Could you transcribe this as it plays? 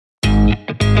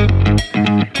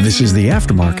This is the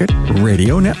Aftermarket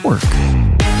Radio Network.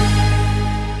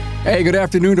 Hey, good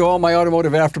afternoon to all my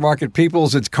automotive aftermarket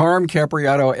peoples. It's Carm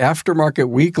Capriato Aftermarket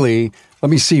Weekly. Let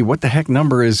me see, what the heck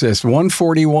number is this?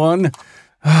 141?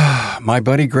 My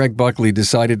buddy Greg Buckley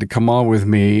decided to come on with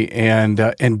me and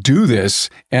do this,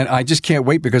 and I just can't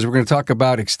wait because we're going to talk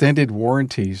about extended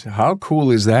warranties. How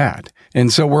cool is that?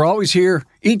 And so we're always here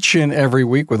each and every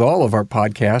week with all of our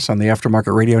podcasts on the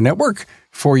Aftermarket Radio Network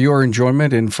for your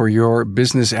enjoyment and for your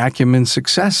business acumen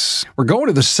success. We're going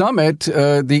to the summit,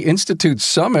 the Institute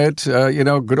Summit,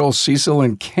 good old Cecil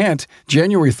and Kent,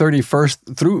 January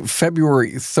 31st through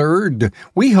February 3rd.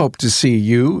 We hope to see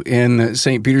you in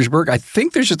St. Petersburg. I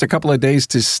think there's just a couple of days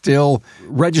to still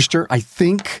register,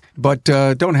 but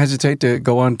don't hesitate to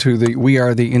go on to the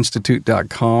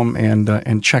wearetheinstitute.com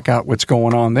and check out what's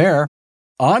going on there.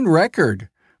 On record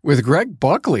with Greg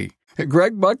Buckley.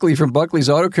 Greg Buckley from Buckley's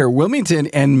Auto Care, Wilmington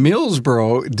and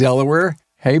Millsboro, Delaware.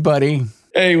 Hey, buddy.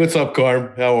 Hey, what's up, Carm?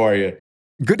 How are you?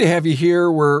 Good to have you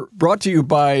here. We're brought to you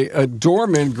by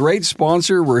Dorman, great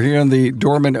sponsor. We're here in the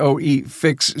Dorman OE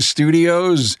Fix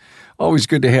Studios. Always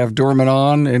good to have Dorman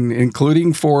on, and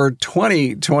including for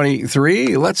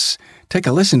 2023. Let's take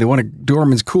a listen to one of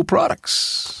Dorman's cool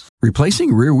products.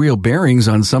 Replacing rear-wheel bearings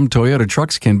on some Toyota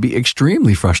trucks can be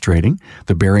extremely frustrating.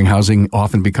 The bearing housing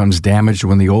often becomes damaged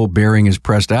when the old bearing is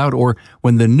pressed out or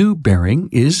when the new bearing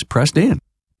is pressed in.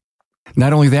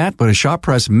 Not only that, but a shop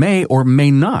press may or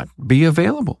may not be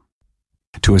available.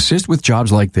 To assist with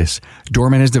jobs like this,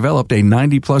 Dorman has developed a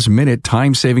 90-plus minute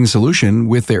time-saving solution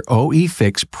with their OE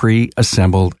Fix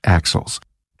pre-assembled axles.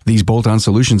 These bolt-on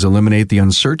solutions eliminate the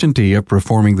uncertainty of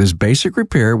performing this basic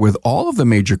repair with all of the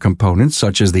major components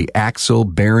such as the axle,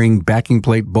 bearing, backing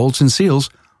plate, bolts, and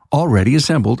seals already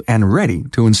assembled and ready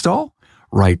to install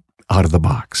right out of the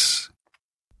box.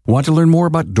 Want to learn more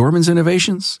about Dorman's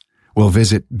innovations? Well,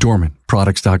 visit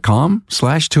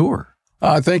dormanproducts.com/tour.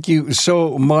 Thank you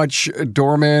so much,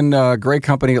 Dorman. Great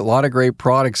company, a lot of great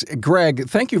products. Greg,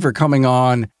 thank you for coming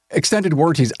on. Extended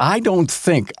warranties. I don't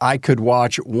think I could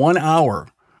watch 1 hour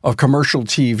of commercial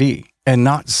TV and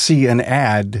not see an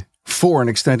ad for an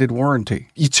extended warranty.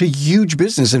 It's a huge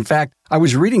business. In fact, I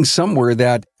was reading somewhere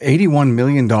that $81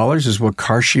 million is what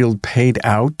CarShield paid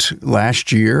out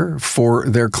last year for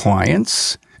their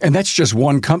clients. And that's just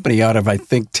one company out of, I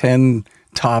think, 10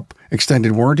 top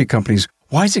extended warranty companies.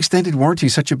 Why is extended warranty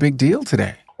such a big deal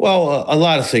today? Well, a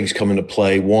lot of things come into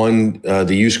play. One,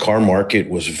 the used car market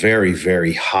was very,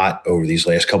 very hot over these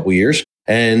last couple of years.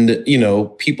 And,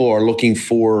 people are looking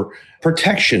for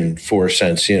protection for a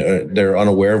sense. They're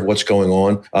unaware of what's going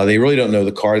on. They really don't know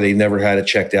the car. They never had it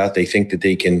checked out. They think that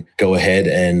they can go ahead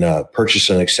and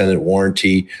purchase an extended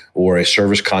warranty or a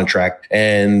service contract,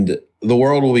 and the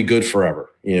world will be good forever,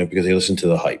 because they listen to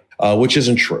the hype, which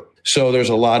isn't true. So there's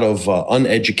a lot of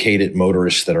uneducated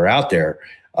motorists that are out there.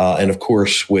 And of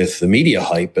course, with the media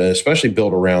hype, especially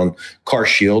built around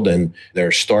CarShield and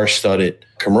their star-studded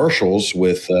commercials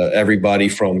with everybody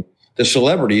from the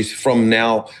celebrities from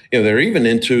now, they're even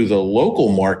into the local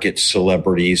market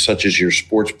celebrities, such as your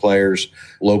sports players,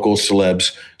 local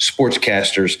celebs,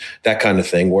 sportscasters, that kind of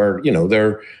thing, where,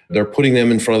 they're putting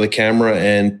them in front of the camera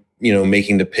and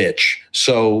making the pitch.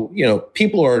 So,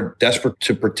 people are desperate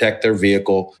to protect their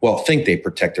vehicle. Well, think they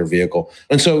protect their vehicle.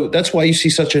 And so that's why you see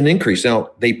such an increase.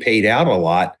 Now, they paid out a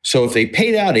lot. So if they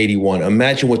paid out 81,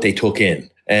 imagine what they took in.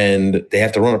 And they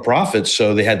have to run a profit.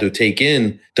 So they had to take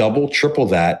in double, triple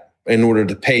that in order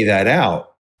to pay that out.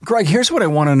 Greg, here's what I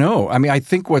want to know. I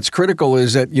think what's critical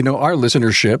is that, our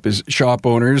listenership is shop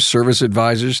owners, service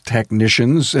advisors,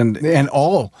 technicians, and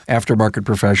all aftermarket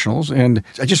professionals. And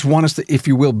I just want us to, if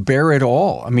you will, bear it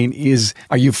all.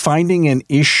 Are you finding an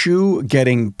issue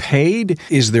getting paid?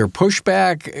 Is there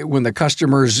pushback when the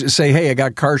customers say, hey, I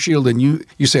got CarShield, and you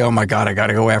say, oh my God, I got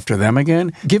to go after them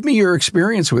again? Give me your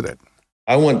experience with it.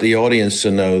 I want the audience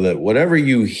to know that whatever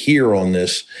you hear on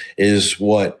this is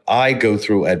what I go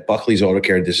through at Buckley's Auto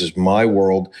Care. This is my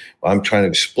world. I'm trying to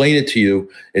explain it to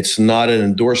you. It's not an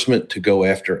endorsement to go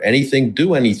after anything,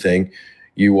 do anything.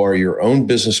 You are your own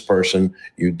business person.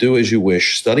 You do as you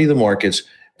wish, study the markets,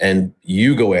 and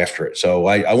you go after it. So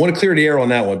I want to clear the air on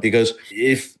that one, because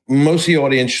if most of the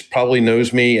audience probably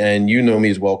knows me, and you know me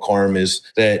as well, Carm, is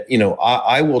that,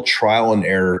 I will trial and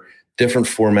error different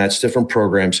formats, different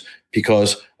programs,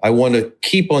 because I want to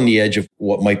keep on the edge of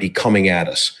what might be coming at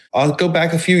us. I'll go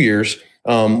back a few years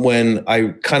when I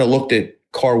kind of looked at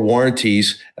car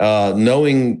warranties,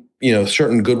 knowing,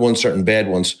 certain good ones, certain bad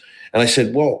ones. And I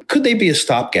said, well, could they be a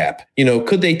stopgap?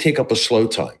 Could they take up a slow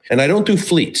time? And I don't do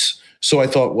fleets. So I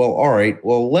thought, well, all right,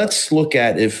 well, let's look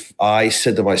at if I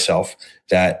said to myself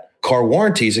that car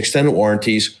warranties, extended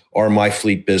warranties are my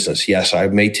fleet business. Yes, I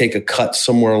may take a cut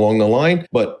somewhere along the line,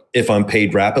 but if I'm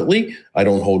paid rapidly, I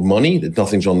don't hold money, that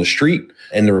nothing's on the street,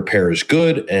 and the repair is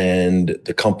good, and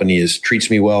the company treats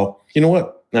me well, you know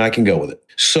what? Now I can go with it.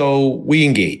 So we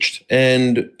engaged,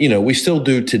 and we still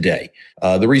do today.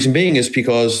 The reason being is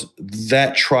because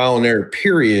that trial and error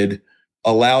period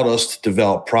allowed us to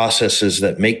develop processes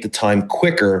that make the time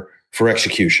quicker for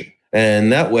execution.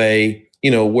 And that way,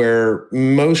 where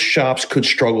most shops could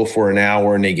struggle for an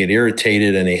hour and they get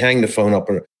irritated and they hang the phone up,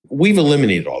 we've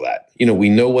eliminated all that. We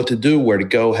know what to do, where to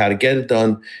go, how to get it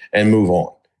done, and move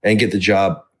on and get the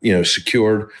job,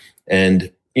 secured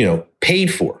and,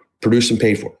 paid for, produced and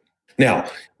paid for. Now,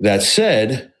 that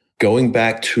said, going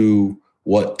back to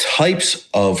what types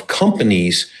of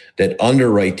companies that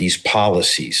underwrite these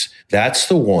policies, that's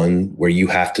the one where you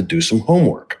have to do some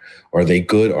homework. Are they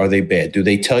good? Are they bad? Do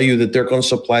they tell you that they're going to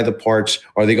supply the parts?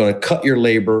 Are they going to cut your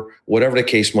labor? Whatever the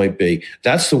case might be,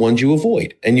 that's the ones you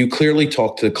avoid. And you clearly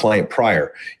talk to the client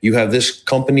prior. You have this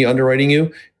company underwriting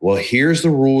you. Well, here's the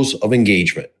rules of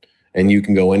engagement. And you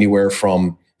can go anywhere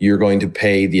from you're going to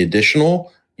pay the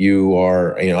additional.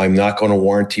 I'm not going to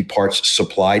warranty parts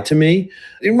supplied to me.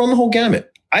 They run the whole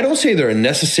gamut. I don't say they're a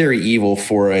necessary evil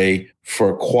for a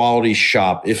quality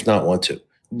shop, if not one to.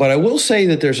 But I will say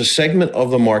that there's a segment of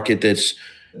the market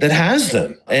that has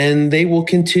them, and they will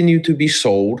continue to be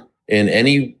sold in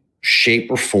any shape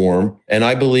or form. And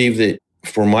I believe that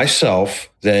for myself,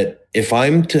 that if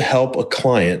I'm to help a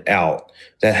client out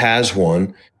that has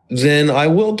one, then I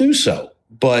will do so.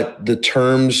 But the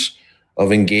terms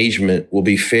of engagement will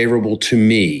be favorable to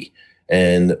me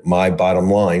and my bottom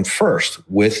line first,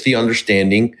 with the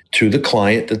understanding to the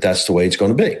client that that's the way it's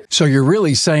going to be. So you're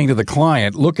really saying to the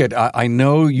client, look, I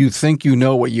know you think you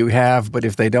know what you have, but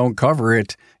if they don't cover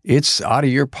it, it's out of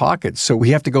your pocket. So we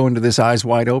have to go into this eyes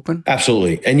wide open?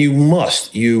 Absolutely. And you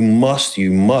must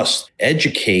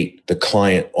educate the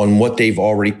client on what they've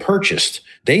already purchased.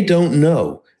 They don't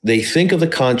know. They think of the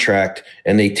contract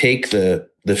and they take the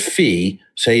fee,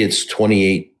 say it's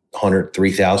 $2,800,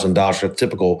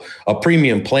 $3,000, a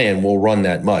premium plan will run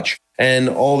that much. And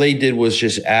all they did was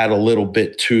just add a little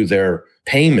bit to their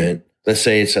payment. Let's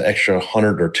say it's an extra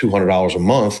 $100 or $200 a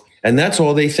month. And that's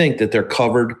all they think, that they're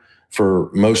covered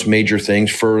for most major things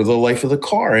for the life of the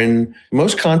car. And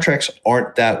most contracts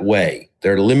aren't that way.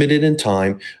 They're limited in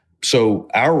time. So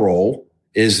our role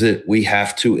is that we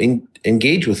have to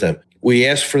engage with them. We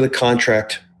ask for the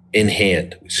contract in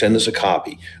hand. Send us a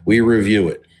copy. We review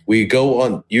it. We go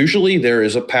on. Usually there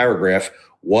is a paragraph,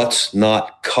 what's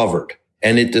not covered,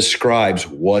 and it describes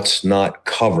what's not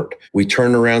covered. We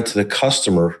turn around to the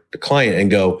customer, the client,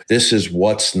 and go, this is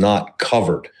what's not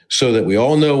covered, so that we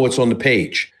all know what's on the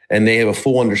page and they have a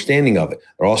full understanding of it.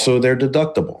 Also, their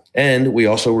deductible. And we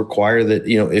also require that,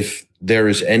 if there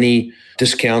is any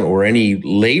discount or any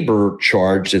labor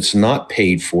charge that's not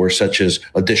paid for, such as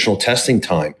additional testing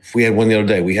time. We had one the other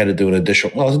day, we had to do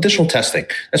additional testing.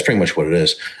 That's pretty much what it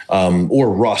is. Or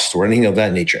rust or anything of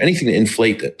that nature. Anything to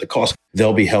inflate the cost,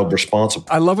 they'll be held responsible.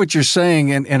 I love what you're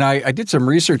saying. And I did some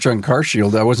research on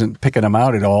CarShield. I wasn't picking them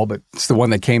out at all, but it's the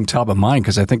one that came top of mind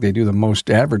because I think they do the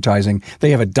most advertising. They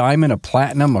have a diamond, a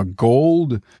platinum, a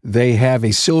gold. They have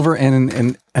a silver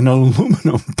and an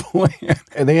aluminum plan.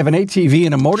 They have an ATV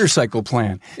and a motorcycle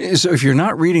plan. So if you're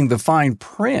not reading the fine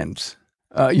print,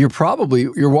 you're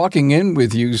walking in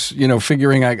with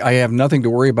figuring I have nothing to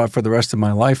worry about for the rest of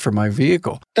my life for my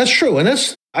vehicle. That's true. And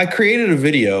I created a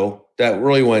video that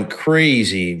really went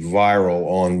crazy viral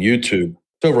on YouTube.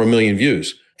 It's over 1 million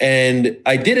views. And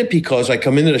I did it because I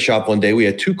come into the shop one day. We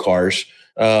had 2 cars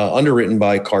underwritten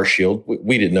by CarShield.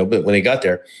 We didn't know, but when they got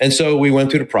there. And so we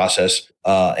went through the process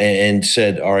and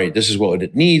said, all right, this is what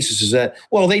it needs. This is that.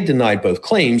 Well, they denied both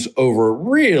claims over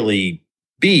really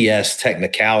BS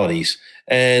technicalities.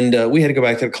 And we had to go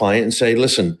back to the client and say,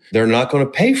 listen, they're not going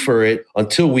to pay for it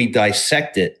until we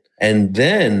dissect it. And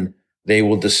then they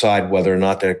will decide whether or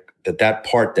not that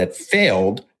part that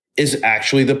failed is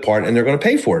actually the part and they're going to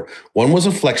pay for it. One was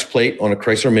a flex plate on a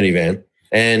Chrysler minivan,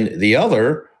 and the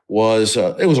other was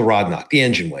it was a rod knock. The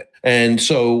engine went. And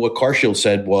so what CarShield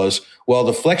said was, well,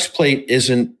 the flex plate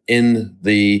isn't in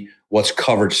the what's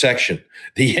covered section.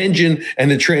 The engine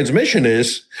and the transmission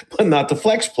is, but not the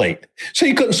flex plate. So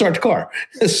you couldn't start the car.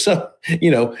 So,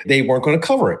 they weren't going to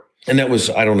cover it. And that was,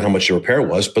 I don't know how much the repair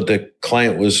was, but the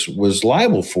client was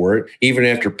liable for it, even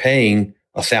after paying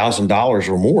 $1,000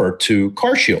 or more to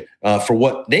CarShield for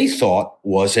what they thought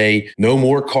was a no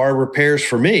more car repairs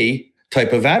for me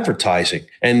type of advertising.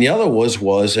 And the other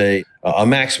was a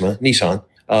Maxima, Nissan,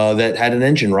 that had an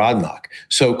engine rod knock.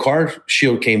 So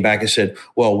CarShield came back and said,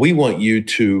 well, we want you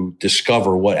to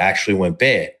discover what actually went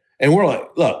bad. And we're like,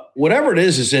 look, whatever it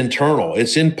is internal.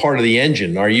 It's in part of the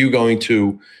engine. Are you going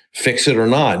to fix it or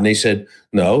not? And they said,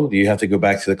 no, you have to go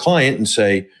back to the client and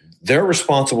say, they're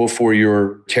responsible for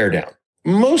your teardown.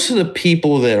 Most of the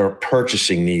people that are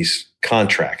purchasing these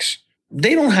contracts,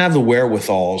 they don't have the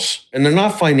wherewithals and they're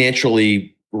not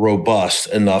financially robust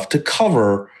enough to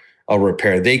cover a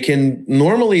repair. They can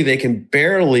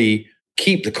barely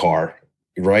keep the car,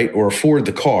 right? Or afford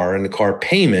the car and the car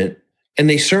payment. And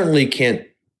they certainly can't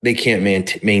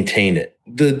maintain it.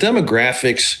 The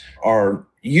demographics are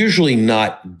usually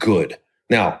not good.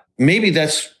 Now, maybe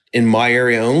that's in my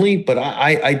area only, but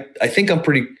I think I'm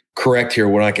pretty correct here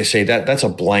when I can say that that's a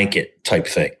blanket type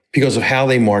thing because of how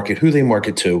they market, who they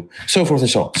market to, so forth and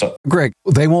so on. So, Greg,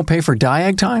 they won't pay for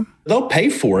diag time? They'll pay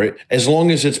for it as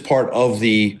long as it's part of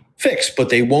the fix, but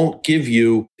they won't give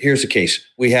you. Here's the case.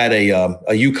 We had a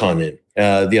Yukon in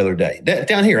the other day,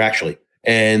 down here actually.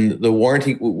 And the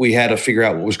warranty, we had to figure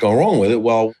out what was going wrong with it.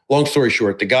 Well, long story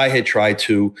short, the guy had tried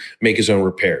to make his own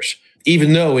repairs,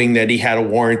 even knowing that he had a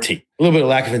warranty. A little bit of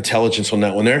lack of intelligence on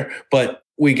that one there. But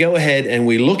we go ahead and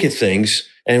we look at things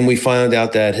and we found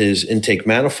out that his intake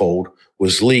manifold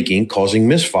was leaking, causing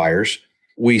misfires.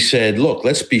 We said, look,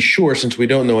 let's be sure, since we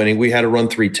don't know anything, we had to run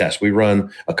 3 tests. We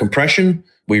run a compression,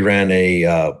 we ran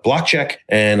a block check,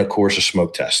 and of course, a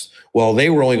smoke test. Well, they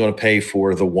were only going to pay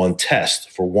for the one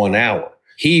test for 1 hour.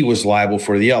 He was liable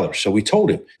for the other. So we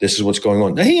told him, this is what's going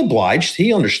on. Now, he obliged,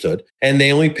 he understood, and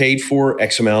they only paid for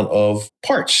X amount of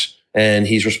parts, and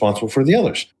he's responsible for the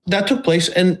others. That took place,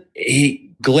 and he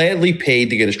gladly paid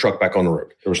to get his truck back on the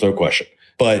road. There was no question.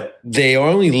 But they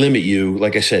only limit you,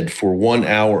 like I said, for 1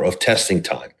 hour of testing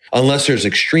time, unless there's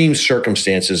extreme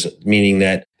circumstances, meaning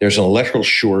that there's an electrical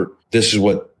short. This is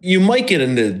what you might get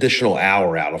an additional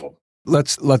hour out of them.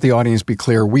 Let's let the audience be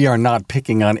clear. We are not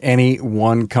picking on any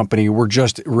one company. We're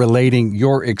just relating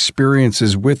your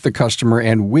experiences with the customer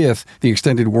and with the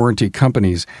extended warranty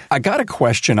companies. I got a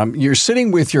question. You're sitting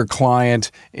with your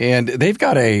client and they've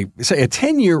got a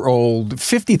 10-year-old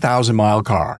 50,000-mile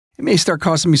car. It may start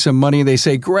costing me some money. They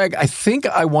say, Greg, I think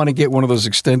I want to get one of those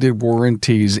extended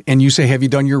warranties. And you say, have you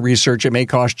done your research? It may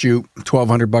cost you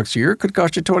 $1,200 a year. It could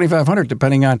cost you $2,500,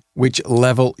 depending on which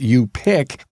level you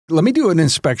pick. Let me do an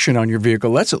inspection on your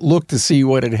vehicle. Let's look to see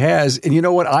what it has. And you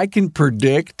know what? I can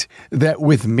predict that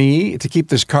with me, to keep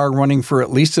this car running for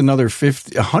at least another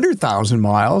 100,000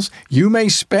 miles, you may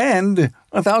spend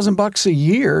 $1,000 a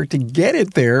year to get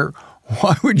it there.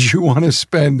 Why would you want to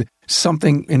spend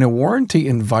something in a warranty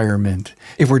environment?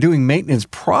 If we're doing maintenance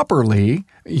properly,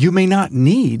 you may not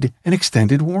need an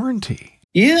extended warranty.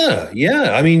 Yeah.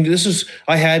 I mean,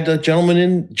 I had a gentleman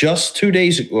in just 2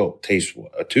 days ago,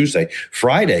 Tuesday,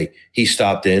 Friday, he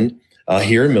stopped in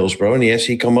here in Millsboro and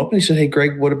he come up and he said, hey,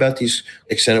 Greg, what about these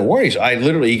extended warranties?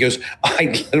 He goes, I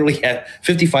literally had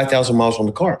 55,000 miles on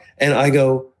the car. And I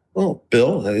go, oh,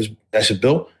 Bill, I said,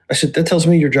 that tells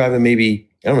me you're driving maybe,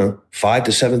 5,000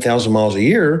 to 7,000 miles a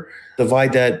year.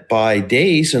 Divide that by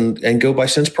days and go by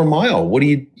cents per mile. What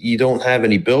do you don't have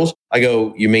any bills? I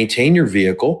go, you maintain your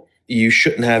vehicle. You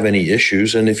shouldn't have any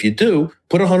issues. And if you do,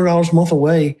 put $100 a month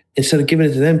away instead of giving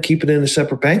it to them, keep it in a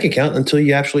separate bank account until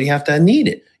you actually have to need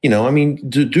it.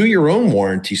 Do your own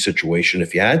warranty situation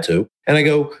if you had to. And I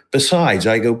go,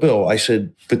 Bill, I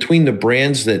said, between the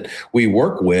brands that we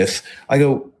work with, I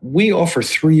go, we offer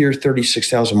 3-year,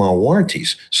 36,000 mile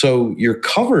warranties. So you're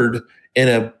covered in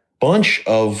a bunch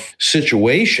of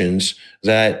situations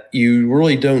that you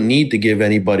really don't need to give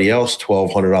anybody else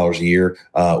 $1,200 a year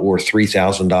or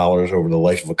 $3,000 over the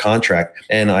life of a contract.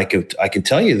 And I can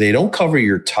tell you, they don't cover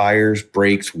your tires,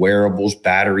 brakes, wearables,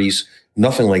 batteries,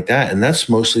 nothing like that. And that's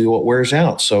mostly what wears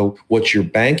out. So what you're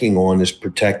banking on is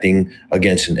protecting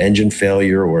against an engine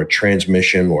failure or a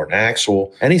transmission or an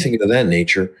axle, anything of that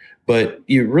nature. But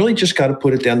you really just got to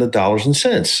put it down to dollars and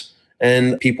cents.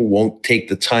 And people won't take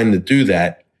the time to do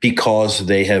that, because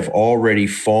they have already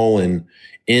fallen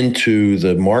into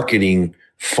the marketing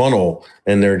funnel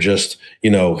and they're just,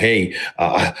 hey,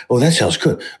 that sounds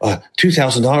good.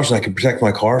 $2,000 and I can protect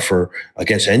my car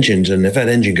against engines. And if that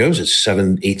engine goes, it's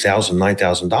 $7,000, $8,000,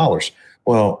 $9,000.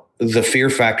 Well, the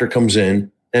fear factor comes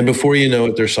in. And before you know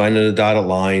it, they're signing a dotted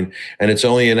line and it's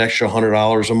only an extra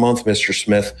 $100 a month, Mr.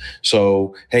 Smith.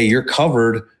 So, hey, you're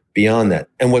covered beyond that.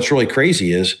 And what's really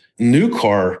crazy is new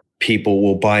car people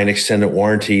will buy an extended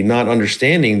warranty, not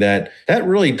understanding that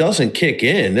really doesn't kick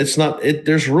in.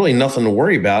 There's really nothing to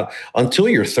worry about until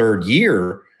your 3rd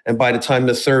year. And by the time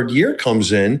the 3rd year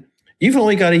comes in, you've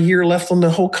only got a year left on the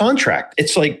whole contract.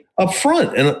 It's like, up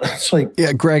front. And it's like,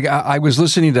 yeah, Greg, I was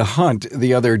listening to Hunt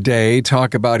the other day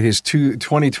talk about his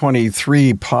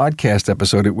 2023 podcast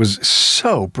episode. It was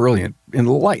so brilliant,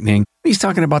 enlightening. He's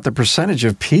talking about the percentage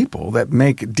of people that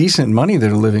make decent money that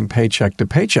are living paycheck to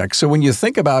paycheck. So when you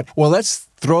think about, well, let's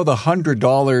throw the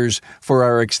 $100 for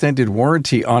our extended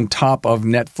warranty on top of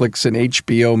Netflix and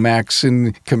HBO Max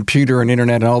and computer and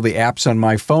internet and all the apps on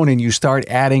my phone, and you start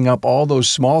adding up all those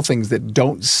small things that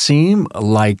don't seem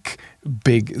like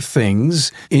big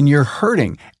things, and you're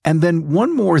hurting. And then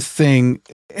one more thing,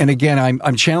 and again,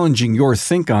 I'm challenging your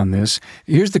think on this.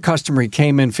 Here's the customer. He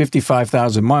came in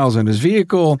 55,000 miles on his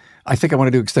vehicle. I think I want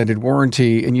to do extended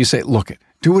warranty. And you say, look,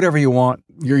 do whatever you want.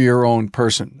 You're your own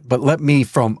person. But let me,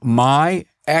 from my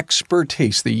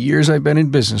expertise, the years I've been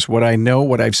in business, what I know,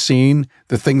 what I've seen,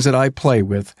 the things that I play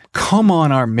with, come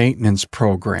on our maintenance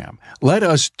program. Let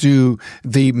us do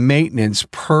the maintenance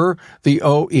per the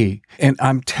OE. And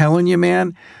I'm telling you,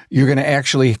 man, you're going to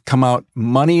actually come out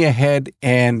money ahead,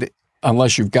 and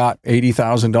unless you've got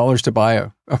 $80,000 to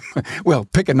buy well,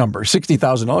 pick a number,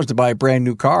 $60,000 to buy a brand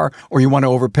new car, or you want to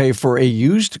overpay for a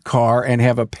used car and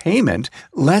have a payment,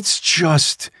 let's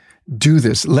just do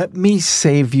this. Let me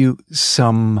save you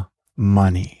some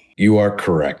money. You are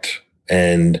correct.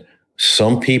 And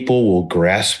some people will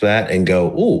grasp that and go,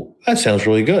 "Ooh, that sounds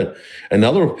really good." And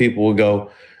other people will go,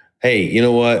 "Hey, you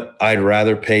know what? I'd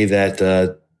rather pay that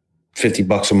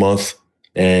 $50 a month,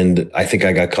 and I think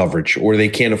I got coverage." Or they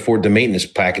can't afford the maintenance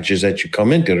packages that you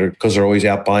come into because they're always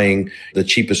out buying the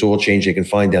cheapest oil change they can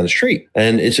find down the street.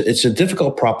 And it's a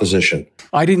difficult proposition.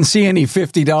 I didn't see any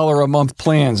 $50 a month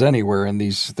plans anywhere in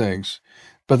these things,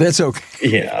 but that's okay.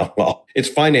 Yeah, well, it's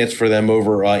financed for them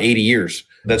over 80 years.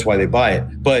 That's why they buy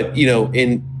it. But, you know,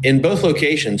 in both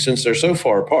locations, since they're so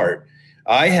far apart,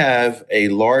 I have a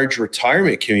large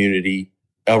retirement community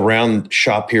around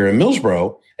shop here in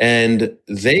Millsboro. And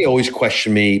they always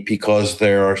question me because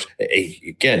there are,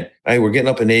 again, hey, we're getting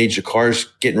up in age. The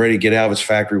car's getting ready to get out of its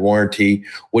factory warranty.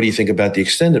 What do you think about the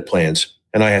extended plans?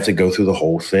 And I have to go through the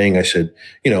whole thing. I said,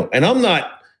 you know, and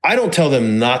I don't tell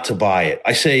them not to buy it.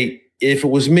 I say, if it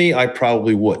was me, I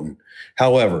probably wouldn't.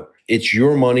 However, it's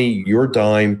your money, your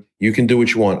dime. You can do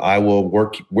what you want. I will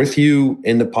work with you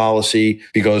in the policy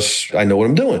because I know what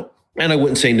I'm doing. And I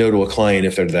wouldn't say no to a client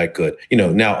if they're that good. You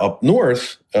know, now up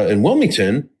north in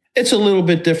Wilmington, it's a little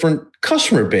bit different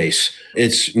customer base.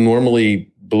 It's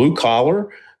normally blue collar.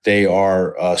 They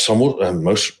are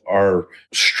most are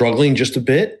struggling just a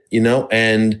bit, you know,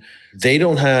 and they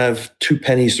don't have two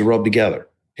pennies to rub together.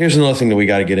 Here's another thing that we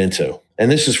got to get into. And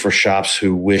this is for shops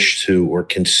who wish to or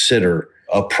consider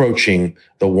approaching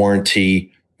the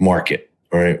warranty market,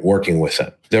 all right, working with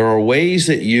them. There are ways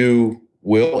that you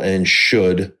will and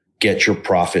should get your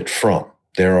profit from.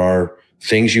 There are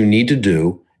things you need to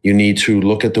do. You need to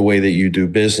look at the way that you do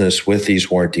business with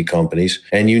these warranty companies,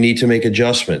 and you need to make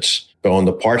adjustments on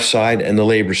the parts side and the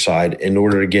labor side in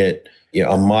order to get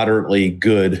a moderately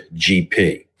good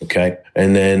GP. Okay.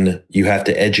 And then you have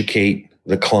to educate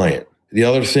the client. The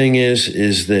other thing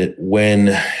is that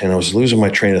and I was losing my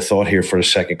train of thought here for a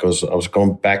second because I was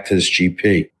going back to this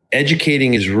GP.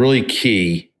 Educating is really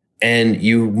key. And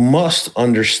you must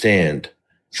understand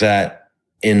that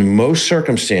in most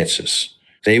circumstances,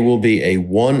 they will be a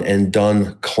one and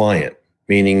done client,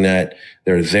 meaning that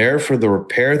they're there for the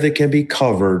repair that can be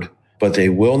covered, but they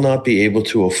will not be able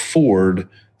to afford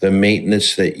the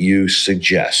maintenance that you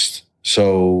suggest.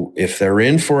 So if they're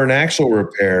in for an axle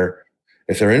repair,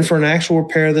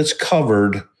 that's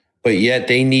covered, but yet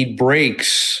they need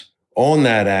brakes on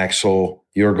that axle,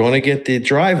 you're going to get the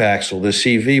drive axle, the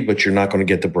CV, but you're not going to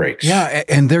get the brakes. Yeah,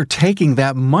 and they're taking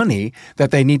that money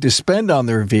that they need to spend on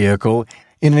their vehicle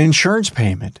in an insurance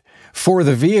payment for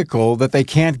the vehicle that they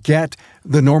can't get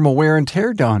the normal wear and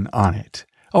tear done on it.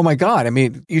 Oh my God. I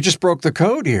mean, you just broke the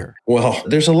code here. Well,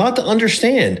 there's a lot to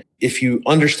understand. If you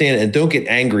understand and don't get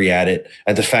angry at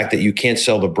the fact that you can't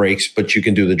sell the brakes, but you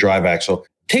can do the drive axle,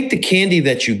 take the candy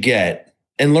that you get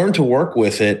and learn to work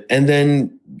with it. And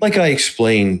then, like I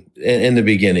explained in the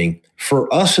beginning,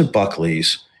 for us at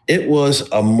Buckley's, it was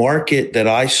a market that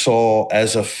I saw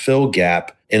as a fill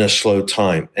gap in a slow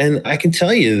time. And I can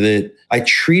tell you that I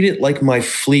treat it like my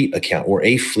fleet account or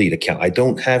a fleet account. I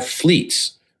don't have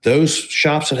fleets. Those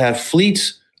shops that have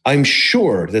fleets, I'm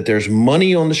sure that there's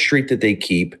money on the street that they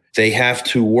keep. They have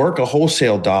to work a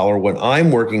wholesale dollar. When I'm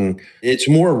working, it's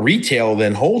more retail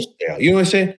than wholesale. You know what I'm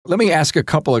saying? Let me ask a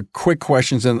couple of quick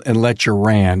questions and let you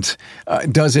rant.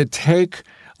 Does it take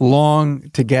long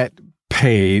to get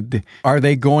paid, are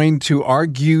they going to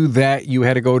argue that you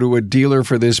had to go to a dealer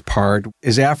for this part?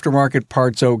 Is aftermarket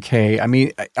parts okay? I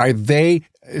mean, are they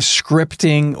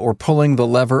scripting or pulling the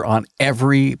lever on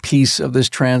every piece of this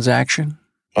transaction?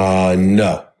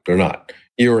 No, they're not.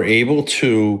 You're able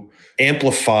to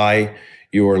amplify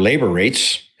your labor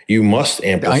rates. You must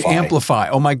amplify.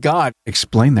 Oh my God.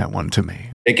 Explain that one to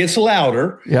me. It gets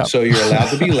louder, so you're allowed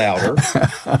to be louder.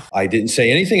 I didn't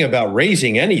say anything about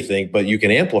raising anything, but you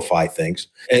can amplify things.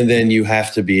 And then you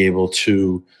have to be able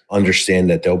to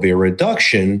understand that there'll be a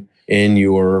reduction in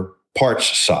your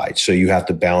parts side. So you have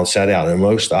to balance that out. And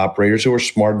most operators who are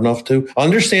smart enough to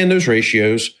understand those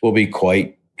ratios will be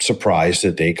quite surprised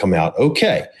that they come out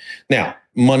okay. Now,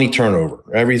 money turnover.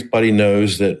 Everybody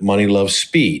knows that money loves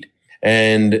speed.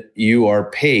 And you are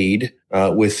paid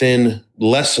within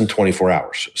less than 24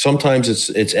 hours. Sometimes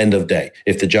it's end of day.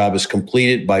 If the job is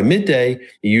completed by midday,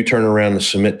 you turn around and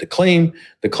submit the claim.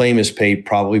 The claim is paid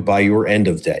probably by your end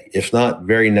of day. If not,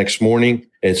 very next morning,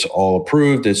 it's all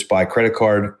approved. It's by credit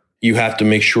card. You have to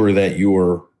make sure that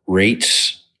your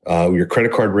rates, your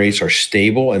credit card rates are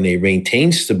stable and they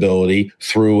maintain stability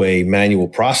through a manual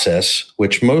process,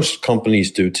 which most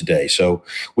companies do today. So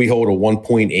we hold a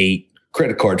 1.8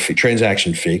 credit card fee,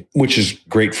 transaction fee, which is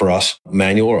great for us,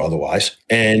 manual or otherwise.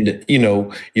 And,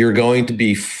 you're going to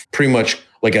be pretty much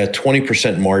like a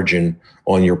 20% margin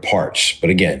on your parts. But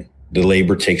again, the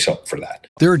labor takes up for that.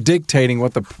 They're dictating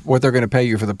what they're going to pay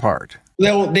you for the part.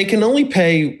 They can only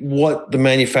pay what the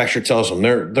manufacturer tells them.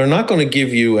 They're not going to give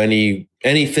you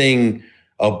anything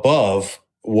above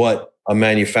what a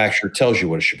manufacturer tells you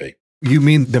what it should be. You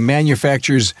mean the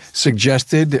manufacturer's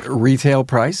suggested retail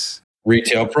price?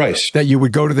 Retail price. That you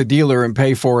would go to the dealer and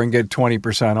pay for and get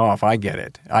 20% off. I get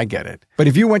it. But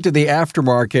if you went to the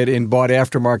aftermarket and bought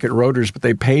aftermarket rotors, but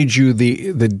they paid you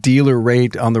the dealer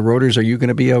rate on the rotors, are you going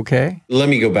to be okay? Let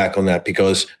me go back on that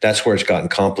because that's where it's gotten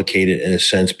complicated in a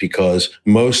sense because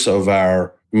most of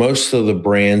the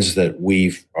brands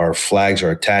that our flags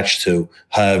are attached to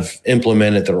have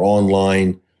implemented their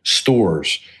online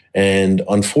stores. And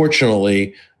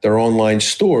unfortunately, their online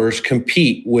stores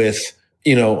compete with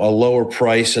a lower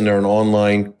price and they're an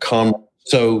online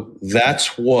So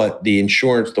that's what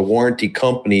the warranty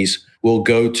companies will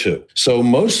go to. So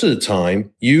most of the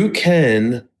time you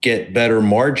can get better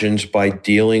margins by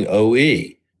dealing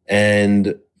OE.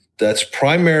 And that's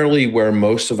primarily where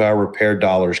most of our repair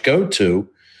dollars go to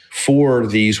for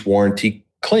these warranty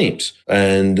claims.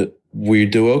 And we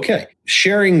do okay.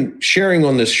 Sharing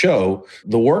on this show,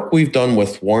 the work we've done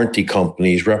with warranty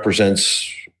companies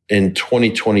represents in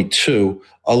 2022,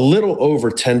 a little over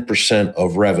 10%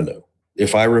 of revenue.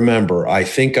 If I remember, I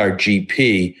think our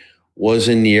GP was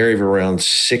in the area of around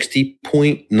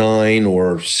 60.9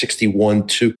 or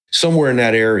 61.2, somewhere in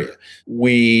that area.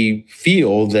 We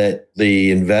feel that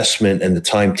the investment and the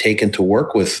time taken to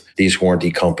work with these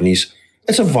warranty companies,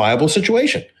 it's a viable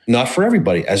situation. Not for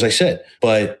everybody, as I said,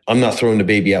 but I'm not throwing the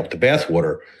baby out with the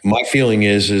bathwater. My feeling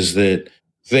is that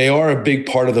they are a big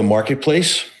part of the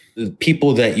marketplace.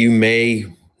 People that you may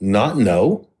not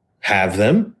know have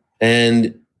them.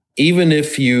 And even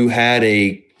if you had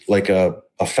a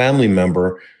family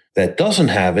member that doesn't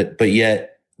have it, but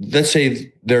yet, let's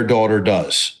say their daughter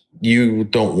does, you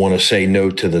don't want to say no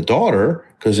to the daughter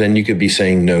because then you could be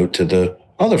saying no to the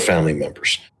other family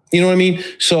members. You know what I mean?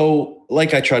 So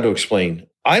like I tried to explain,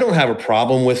 I don't have a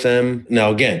problem with them.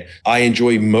 Now, again, I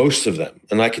enjoy most of them.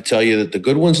 And I can tell you that the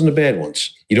good ones and the bad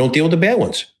ones, you don't deal with the bad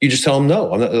ones. You just tell them,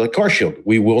 no, I'm not like CarShield.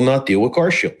 We will not deal with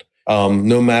CarShield.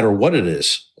 No matter what it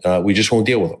is, we just won't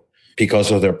deal with them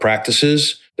because of their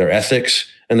practices, their ethics,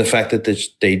 and the fact that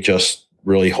they just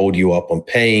really hold you up on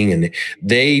paying. And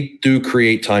they do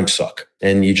create time suck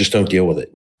and you just don't deal with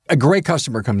it. A great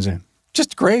customer comes in.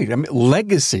 Just great. I mean,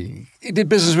 legacy. He did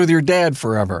business with your dad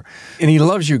forever. And he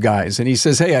loves you guys. And he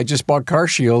says, hey, I just bought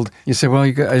CarShield. You say, well,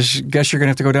 I guess you're going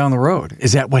to have to go down the road.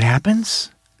 Is that what happens?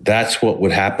 That's what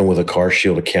would happen with a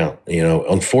CarShield account.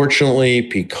 Unfortunately,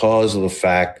 because of the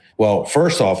fact, well,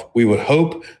 first off, we would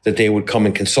hope that they would come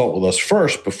and consult with us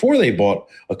first before they bought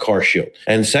a CarShield.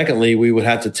 And secondly, we would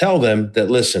have to tell them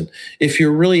that, listen, if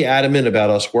you're really adamant about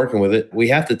us working with it, we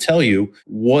have to tell you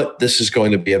what this is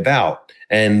going to be about.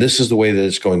 And this is the way that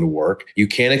it's going to work. You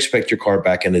can't expect your car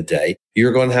back in a day.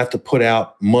 You're going to have to put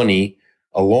out money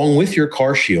along with your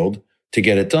CarShield to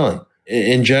get it done.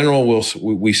 In general,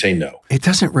 we say no. It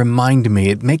doesn't remind me.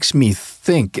 It makes me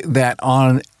think that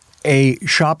on a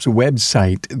shop's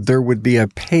website, there would be a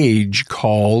page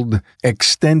called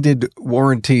Extended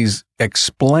Warranties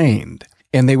Explained.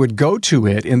 and they would go to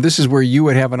it. And this is where you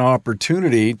would have an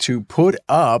opportunity to put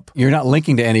up, you're not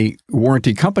linking to any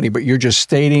warranty company, but you're just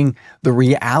stating the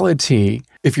reality.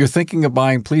 If you're thinking of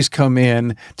buying, please come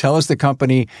in, tell us the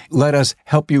company, let us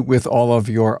help you with all of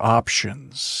your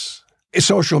options.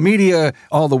 Social media,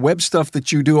 all the web stuff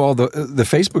that you do, all the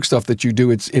Facebook stuff that you do,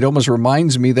 it almost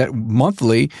reminds me that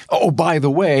monthly, oh, by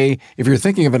the way, if you're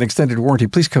thinking of an extended warranty,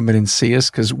 please come in and see us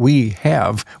because we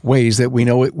have ways that we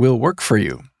know it will work for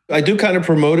you. I do kind of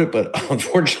promote it, but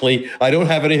unfortunately, I don't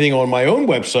have anything on my own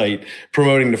website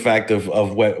promoting the fact of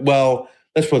web. Well,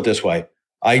 let's put it this way.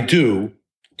 I do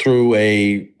through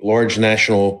a large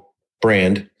national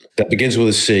brand that begins with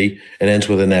a C and ends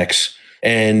with an X.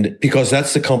 And because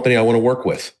that's the company I want to work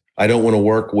with. I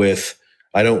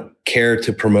don't care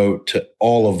to promote to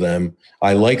all of them.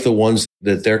 I like the ones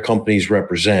that their companies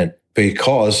represent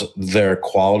because they're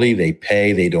quality, they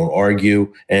pay, they don't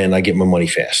argue, and I get my money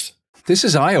fast. This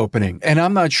is eye-opening, and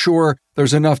I'm not sure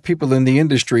there's enough people in the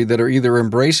industry that are either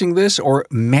embracing this or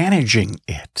managing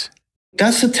it.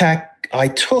 That's the tack I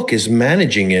took, is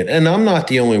managing it. And I'm not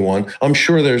the only one. I'm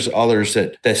sure there's others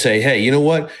that say, hey, you know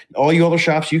what? All you other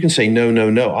shops, you can say no, no,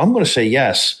 no. I'm going to say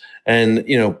yes. And,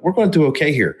 we're going to do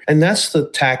okay here. And that's the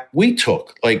tack we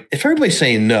took. Like, if everybody's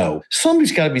saying no,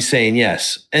 somebody's got to be saying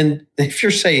yes. And if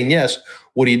you're saying yes,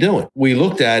 what are you doing? We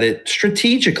looked at it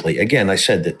strategically. Again, I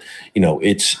said that,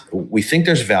 we think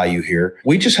there's value here.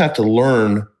 We just have to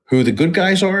learn who the good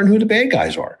guys are and who the bad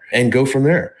guys are and go from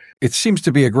there. It seems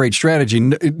to be a great strategy,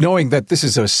 knowing that this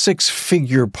is a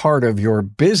 6-figure part of your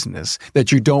business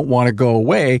that you don't want to go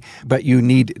away, but you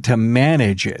need to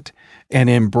manage it and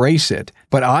embrace it.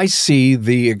 But I see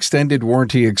the extended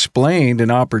warranty explained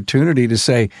an opportunity to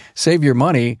say, save your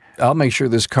money. I'll make sure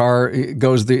this car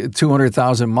goes the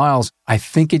 200,000 miles. I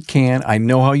think it can. I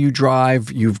know how you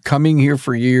drive. You've coming here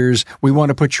for years. We want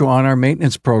to put you on our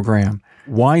maintenance program.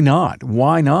 Why not?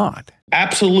 Why not?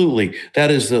 Absolutely.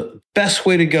 That is the best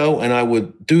way to go. And I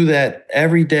would do that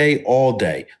every day, all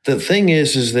day. The thing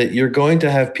is that you're going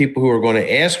to have people who are going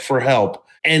to ask for help.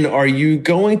 And are you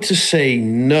going to say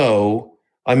no?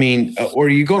 Or are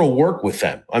you going to work with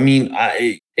them?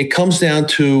 It comes down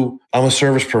to, I'm a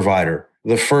service provider.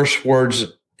 The first words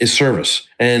is service.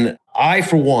 And I,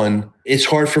 for one, it's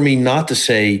hard for me not to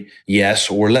say yes,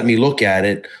 or let me look at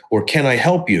it, or can I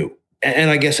help you?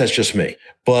 And I guess that's just me.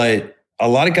 But a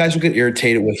lot of guys will get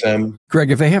irritated with them. Greg,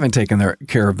 if they haven't taken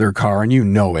care of their car and you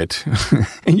know it,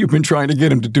 and you've been trying to get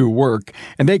them to do work,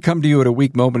 and they come to you at a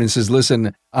weak moment and says,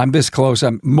 listen, I'm this close,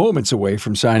 I'm moments away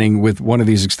from signing with one of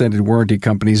these extended warranty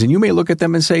companies, and you may look at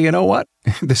them and say, you know what,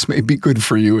 this may be good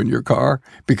for you and your car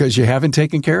because you haven't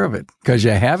taken care of it,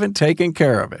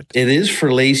 It is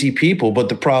for lazy people, but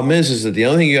the problem is that the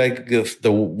only thing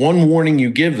the one warning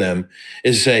you give them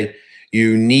is say,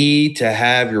 you need to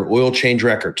have your oil change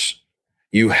records.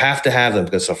 You have to have them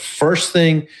because the first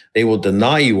thing they will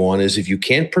deny you on is if you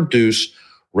can't produce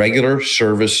regular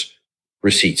service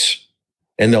receipts.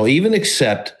 And they'll even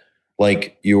accept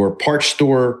like your parts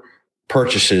store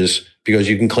purchases because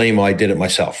you can claim, I did it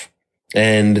myself.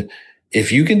 And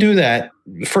if you can do that,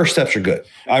 the first steps are good.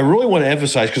 I really want to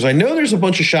emphasize, because I know there's a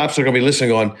bunch of shops that are going to be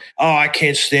listening on, oh, I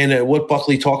can't stand it. What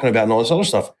Buckley talking about and all this other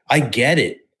stuff. I get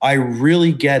it. I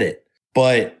really get it.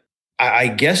 But I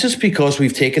guess it's because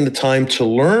we've taken the time to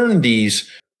learn these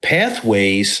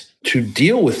pathways to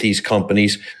deal with these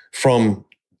companies, from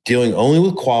dealing only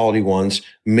with quality ones,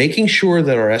 making sure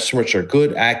that our estimates are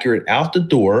good, accurate, out the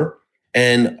door.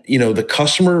 And, the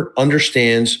customer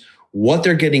understands what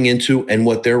they're getting into and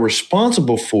what they're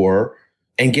responsible for,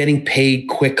 and getting paid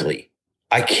quickly.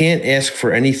 I can't ask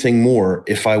for anything more.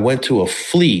 If I went to a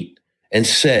fleet and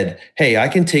said, hey, I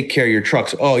can take care of your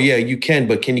trucks. Oh, yeah, you can,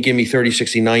 but can you give me 30,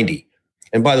 60, 90?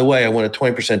 And by the way, I want a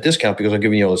 20% discount because I'm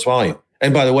giving you all this volume.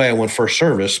 And by the way, I want first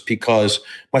service because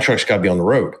my truck's got to be on the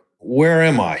road. Where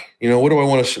am I? What do I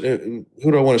want to,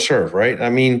 who do I want to serve, right?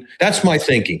 That's my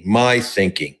thinking.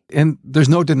 And there's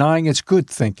no denying it's good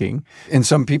thinking. And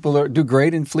some people do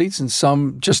great in fleets and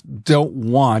some just don't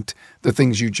want the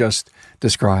things you just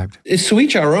described. It's to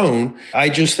each our own. I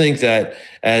just think that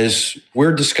as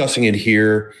we're discussing it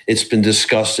here, it's been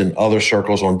discussed in other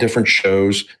circles on different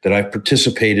shows that I've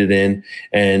participated in.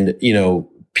 And,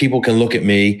 people can look at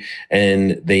me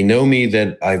and they know me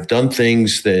that I've done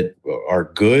things that are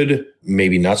good,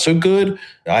 maybe not so good.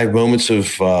 I have moments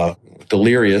of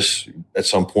delirious at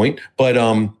some point, but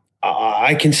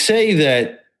I can say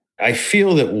that I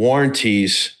feel that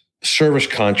warranties, service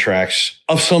contracts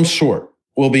of some sort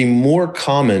will be more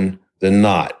common than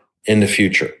not in the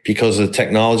future because of the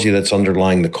technology that's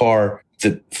underlying the car.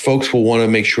 that folks will want to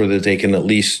make sure that they can at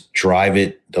least drive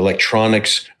it, the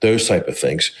electronics, those type of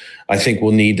things. I think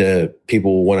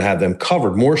people will want to have them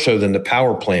covered more so than the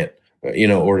power plant, or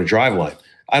the driveline.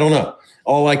 I don't know.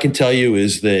 All I can tell you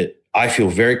is that I feel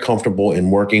very comfortable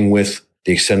in working with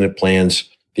the extended plans,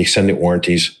 the extended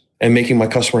warranties, and making my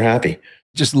customer happy.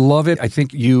 Just love it. I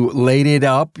think you laid it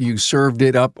up. You served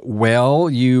it up well.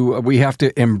 We have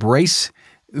to embrace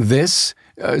this,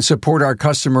 support our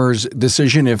customers'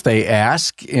 decision if they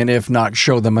ask, and if not,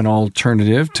 show them an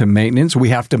alternative to maintenance. We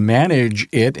have to manage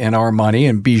it and our money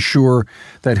and be sure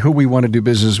that who we want to do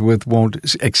business with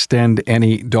won't extend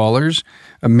any dollars.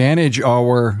 Manage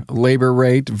our labor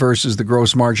rate versus the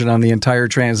gross margin on the entire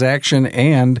transaction,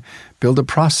 and build a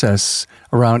process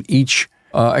around each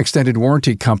extended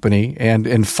warranty company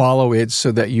and follow it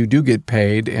so that you do get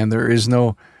paid and there is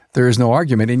no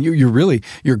argument. And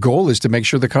your goal is to make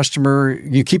sure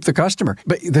you keep the customer.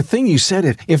 But the thing you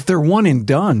said, if they're one and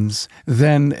dones,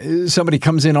 then somebody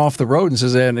comes in off the road and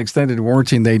says they have an extended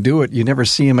warranty and they do it, you never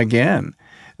see them again.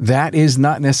 That is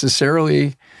not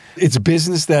necessarily, it's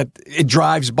business that it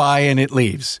drives by and it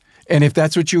leaves. And if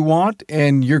that's what you want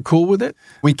and you're cool with it,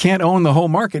 we can't own the whole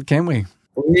market, can we?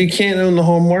 You can't own the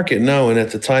whole market, no. And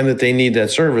at the time that they need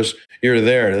that service, you're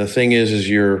there. The thing is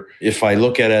if I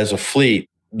look at it as a fleet,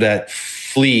 that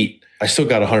fleet, I still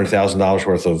got $100,000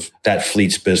 worth of that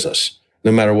fleet's business,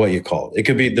 no matter what you call it. It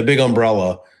could be the big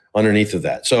umbrella underneath of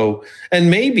that. So,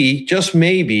 and maybe, just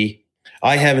maybe,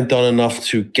 I haven't done enough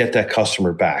to get that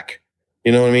customer back.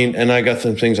 You know what I mean? And I got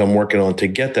some things I'm working on to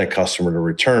get that customer to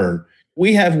return.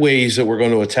 We have ways that we're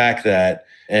going to attack that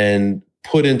and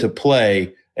put into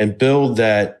play and build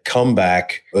that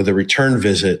comeback or the return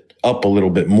visit up a little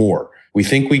bit more. We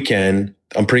think we can.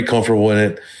 I'm pretty comfortable in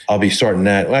it. I'll be starting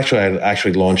that. Well, actually, I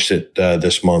actually launched it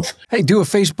this month. Hey, do a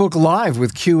Facebook Live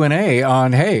with Q&A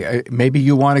on, hey, maybe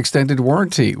you want extended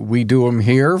warranty. We do them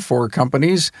here for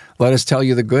companies. Let us tell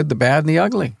you the good, the bad, and the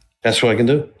ugly. That's what I can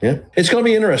do. Yeah. It's going to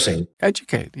be interesting.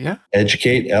 Educate. Yeah.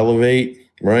 Educate, elevate,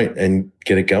 right, and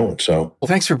get it going. So, well,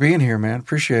 thanks for being here, man.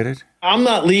 Appreciate it. I'm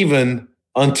not leaving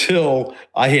until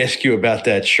I ask you about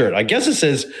that shirt. I guess it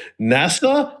says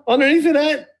NASA underneath of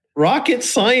that. Rocket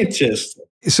scientist.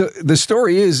 So the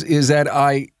story is that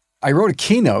I wrote a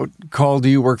keynote called "Do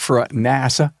You Work for a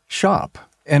NASA Shop?"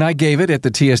 And I gave it at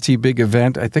the TST Big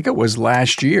event. I think it was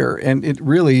last year. And it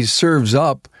really serves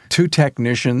up 2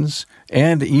 technicians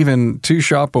and even 2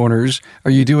 shop owners.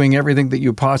 Are you doing everything that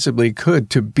you possibly could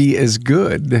to be as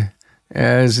good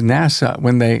as NASA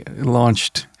when they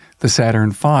launched the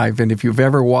Saturn V? And if you've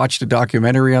ever watched a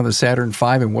documentary on the Saturn V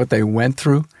and what they went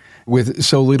through with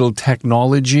so little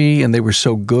technology, and they were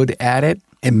so good at it,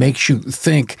 it makes you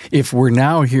think, if we're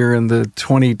now here in the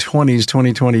 2020s,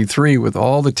 2023, with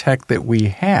all the tech that we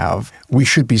have, we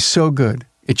should be so good.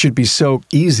 It should be so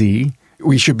easy.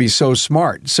 We should be so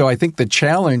smart. So I think the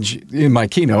challenge in my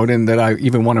keynote, and that I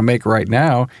even want to make right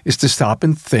now, is to stop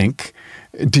and think,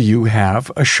 do you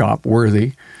have a shop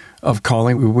worthy of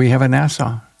calling? We have a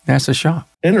NASA shop.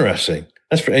 Interesting.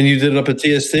 And you did it up at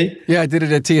TST? Yeah, I did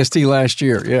it at TST last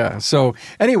year. Yeah. So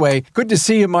anyway, good to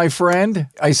see you, my friend.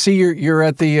 I see you're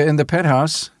at in the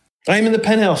penthouse. I'm in the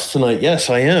penthouse tonight. Yes,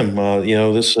 I am. I'll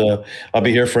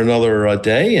be here for another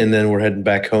day, and then we're heading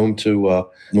back home to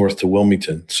north to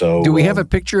Wilmington. So, do we have a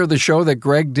picture of the show that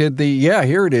Greg did? Yeah,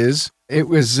 here it is. It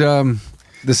was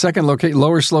the second location,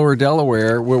 Lower Slower,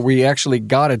 Delaware, where we actually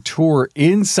got a tour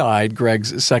inside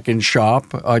Greg's second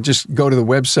shop. Just go to the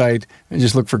website and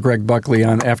just look for Greg Buckley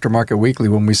on Aftermarket Weekly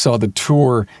when we saw the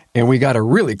tour, and we got a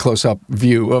really close-up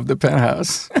view of the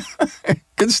penthouse.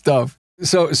 Good stuff.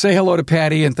 So say hello to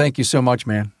Patty, and thank you so much,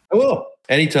 man. I will.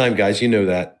 Anytime, guys. You know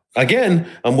that. Again,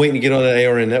 I'm waiting to get on that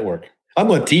ARN network. I'm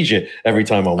going to teach it every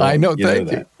time I want. I know.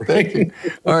 Thank you. Thank you.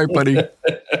 All right, buddy.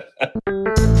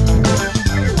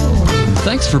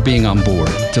 Thanks for being on board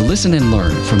to listen and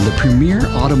learn from the premier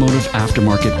automotive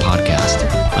aftermarket podcast.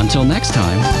 Until next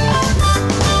time.